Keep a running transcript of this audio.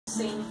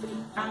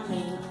sempre.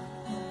 Amém.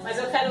 Mas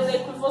eu quero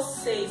ler com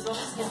vocês, vamos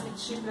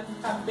repetir para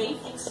ficar bem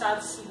fixado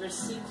esse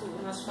versículo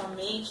na sua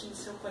mente, no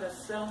seu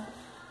coração.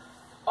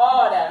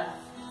 Ora,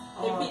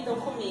 repitam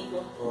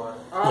comigo.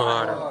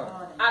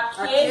 Ora.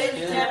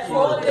 Aquele que é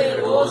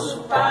poderoso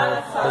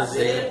para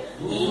fazer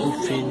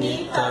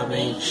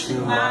infinitamente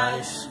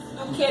mais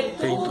do que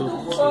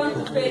tudo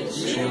quanto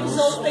pedimos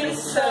ou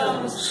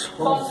pensamos,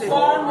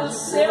 conforme o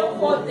seu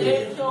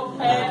poder que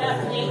opera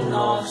em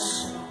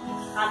nós.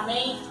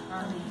 Amém?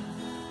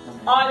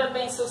 Olha,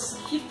 Benção,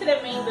 que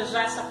tremenda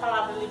já essa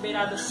palavra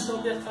liberada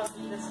sobre a tua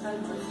vida esta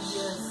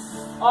noite.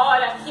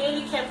 Ora,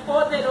 aquele que é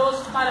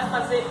poderoso para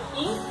fazer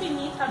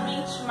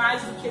infinitamente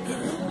mais do que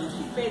tudo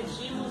que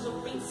pedimos ou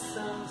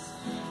pensamos.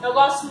 Eu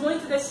gosto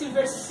muito desse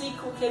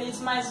versículo,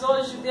 queridos, mas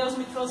hoje Deus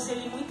me trouxe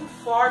ele muito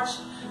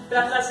forte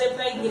para trazer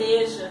para a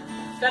igreja,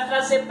 para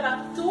trazer para a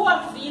tua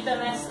vida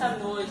nesta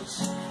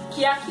noite.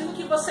 Que aquilo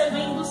que você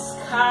vem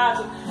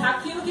buscado,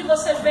 aquilo que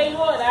você vem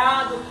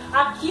orado,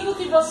 aquilo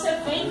que você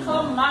vem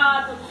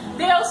clamado,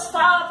 Deus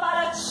fala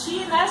para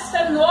ti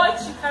nesta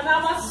noite.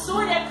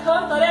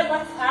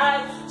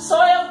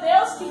 Sou eu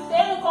Deus que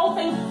tenho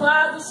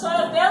contemplado, sou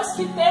eu Deus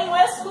que tenho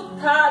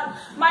escutado.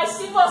 Mas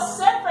se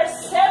você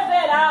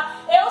perseverar,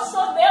 eu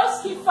sou Deus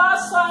que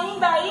faço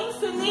ainda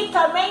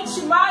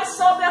infinitamente mais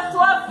sobre a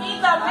tua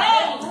vida.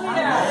 Amém?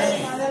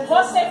 Amém.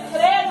 Você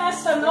crê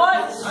nesta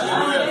noite?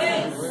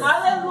 Amém.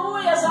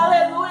 Aleluias,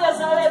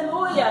 aleluias,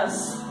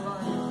 aleluias.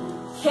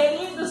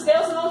 Queridos,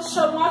 Deus não te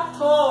chamou à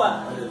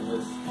toa.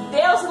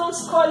 Deus não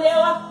te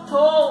escolheu à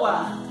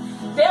toa.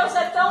 Deus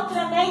é tão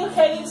tremendo,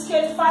 queridos, que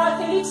Ele fala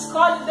que Ele te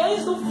escolhe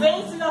desde o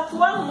ventre da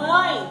tua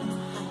mãe.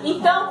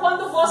 Então,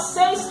 quando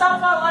você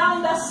estava lá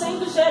ainda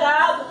sendo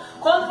gerado,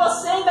 quando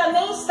você ainda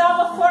nem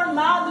estava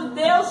formado,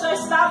 Deus já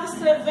estava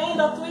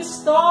escrevendo a tua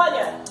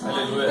história.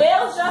 Aleluia.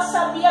 Deus já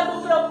sabia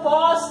do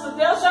propósito,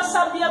 Deus já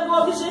sabia do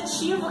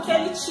objetivo que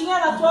Ele tinha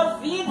na tua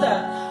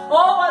vida.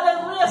 Oh,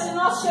 aleluia, se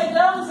nós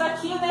chegamos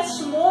aqui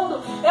neste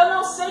mundo, eu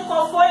não sei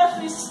qual foi a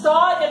tua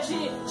história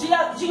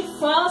de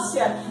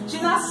infância,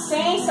 de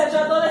nascença, de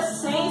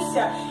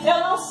adolescência. Eu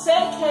não sei,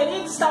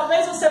 queridos,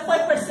 talvez você foi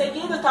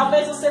perseguido,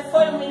 talvez você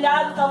foi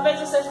humilhado, talvez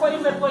você foi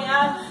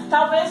envergonhado,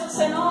 talvez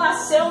você não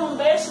nasceu num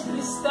berço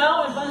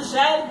cristão,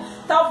 evangélico,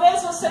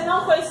 talvez você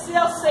não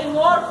conhecia o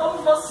Senhor como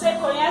você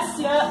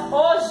conhece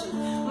hoje,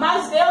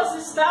 mas Deus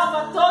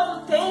estava todo o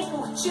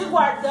tempo te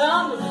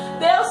guardando,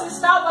 Deus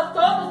estava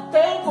todo o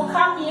tempo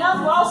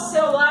caminhando ao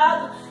seu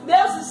lado,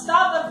 Deus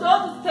estava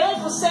todo o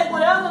tempo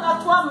segurando na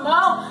tua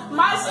mão.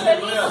 Mas,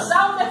 queridos,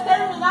 há um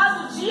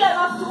determinado dia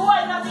na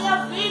tua e na minha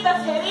vida,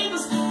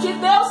 queridos, que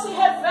Deus se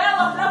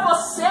revela para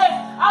você.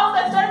 Há um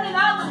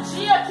determinado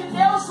dia que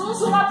Deus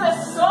usa uma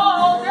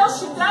pessoa, ou Deus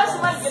te traz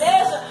uma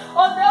igreja,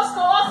 ou Deus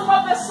coloca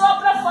uma pessoa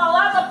para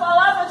falar da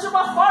palavra de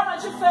uma forma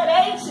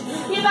diferente.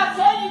 E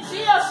naquele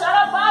dia,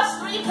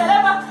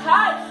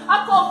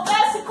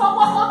 acontece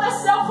como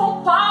aconteceu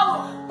com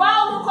Paulo.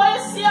 Paulo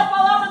conhecia a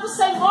palavra do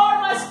Senhor,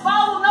 mas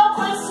Paulo não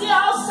conhecia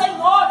ao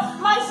Senhor.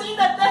 Mas em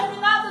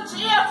determinado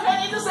dia,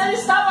 queridos, ele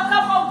estava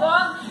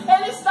cavalgando,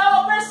 ele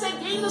estava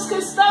perseguindo os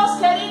cristãos,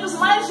 queridos,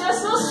 mas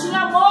Jesus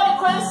tinha amor e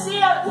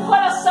conhecia o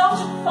coração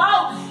de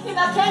Paulo. E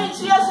naquele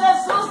dia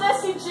Jesus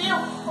decidiu: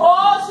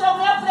 hoje eu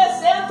me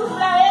apresento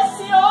para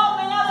esse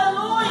homem,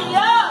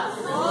 aleluia!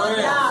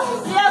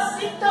 E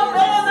assim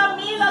também é na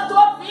minha e na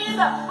tua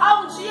vida.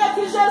 Há um dia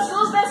que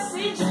Jesus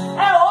decide: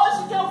 é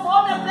hoje que eu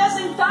vou me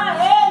apresentar a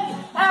Ele,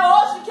 é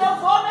hoje que eu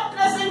vou me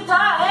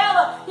apresentar a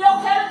ela. E eu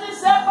quero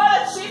dizer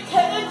para ti,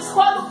 queridos,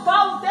 quando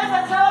Paulo teve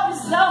aquela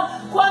visão,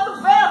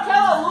 quando veio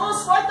aquela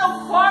luz, foi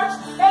tão forte,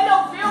 ele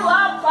ouviu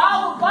lá: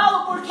 Paulo,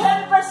 Paulo, por que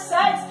me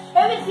persegues?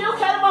 Ele viu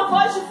que era uma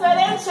voz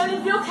diferente, ele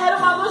viu que era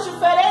uma luz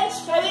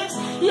diferente, queridos.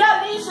 E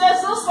ali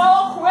Jesus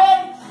falou com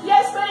ele, e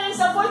a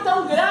experiência foi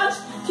tão grande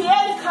que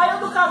ele caiu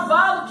do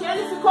cavalo, que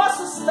ele ficou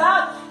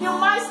assustado. E o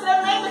mais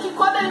tremendo é que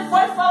quando ele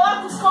foi falar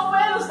com os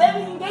companheiros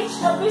dele, ninguém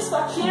tinha visto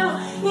aquilo,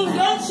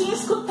 ninguém tinha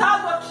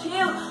escutado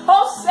aquilo.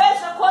 Ou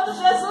seja, quando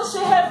Jesus te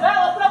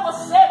revela para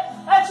você,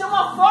 é de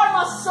uma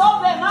forma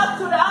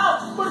sobrenatural,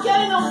 porque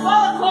Ele não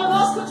fala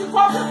conosco de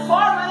qualquer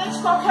forma, nem de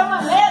qualquer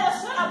maneira,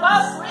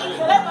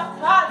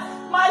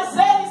 mas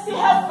Ele se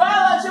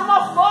revela de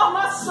uma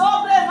forma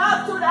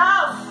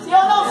sobrenatural. E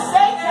eu não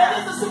sei,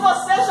 querido, se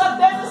você já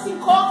teve esse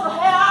encontro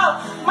real,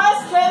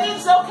 mas,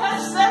 queridos, eu quero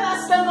dizer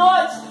nesta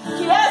noite,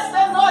 que esta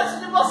é noite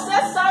de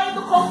você sair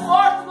do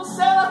conforto do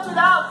seu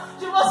natural,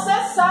 de você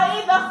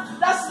sair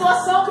da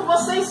situação que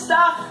você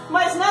está,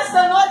 mas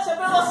nesta noite é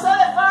para você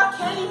levar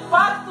aquele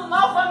impacto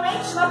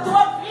novamente na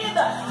tua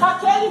vida,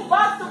 aquele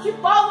impacto que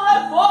Paulo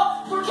levou,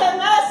 porque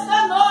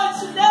nesta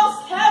noite Deus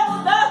quer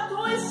mudar a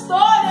tua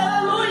história,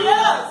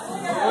 aleluia!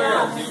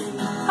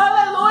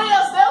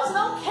 Aleluia! Deus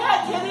não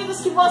quer,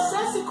 queridos, que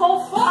você se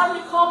conforme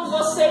como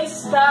você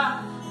está,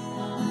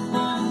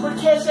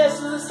 porque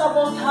Jesus está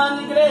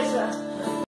voltando, igreja.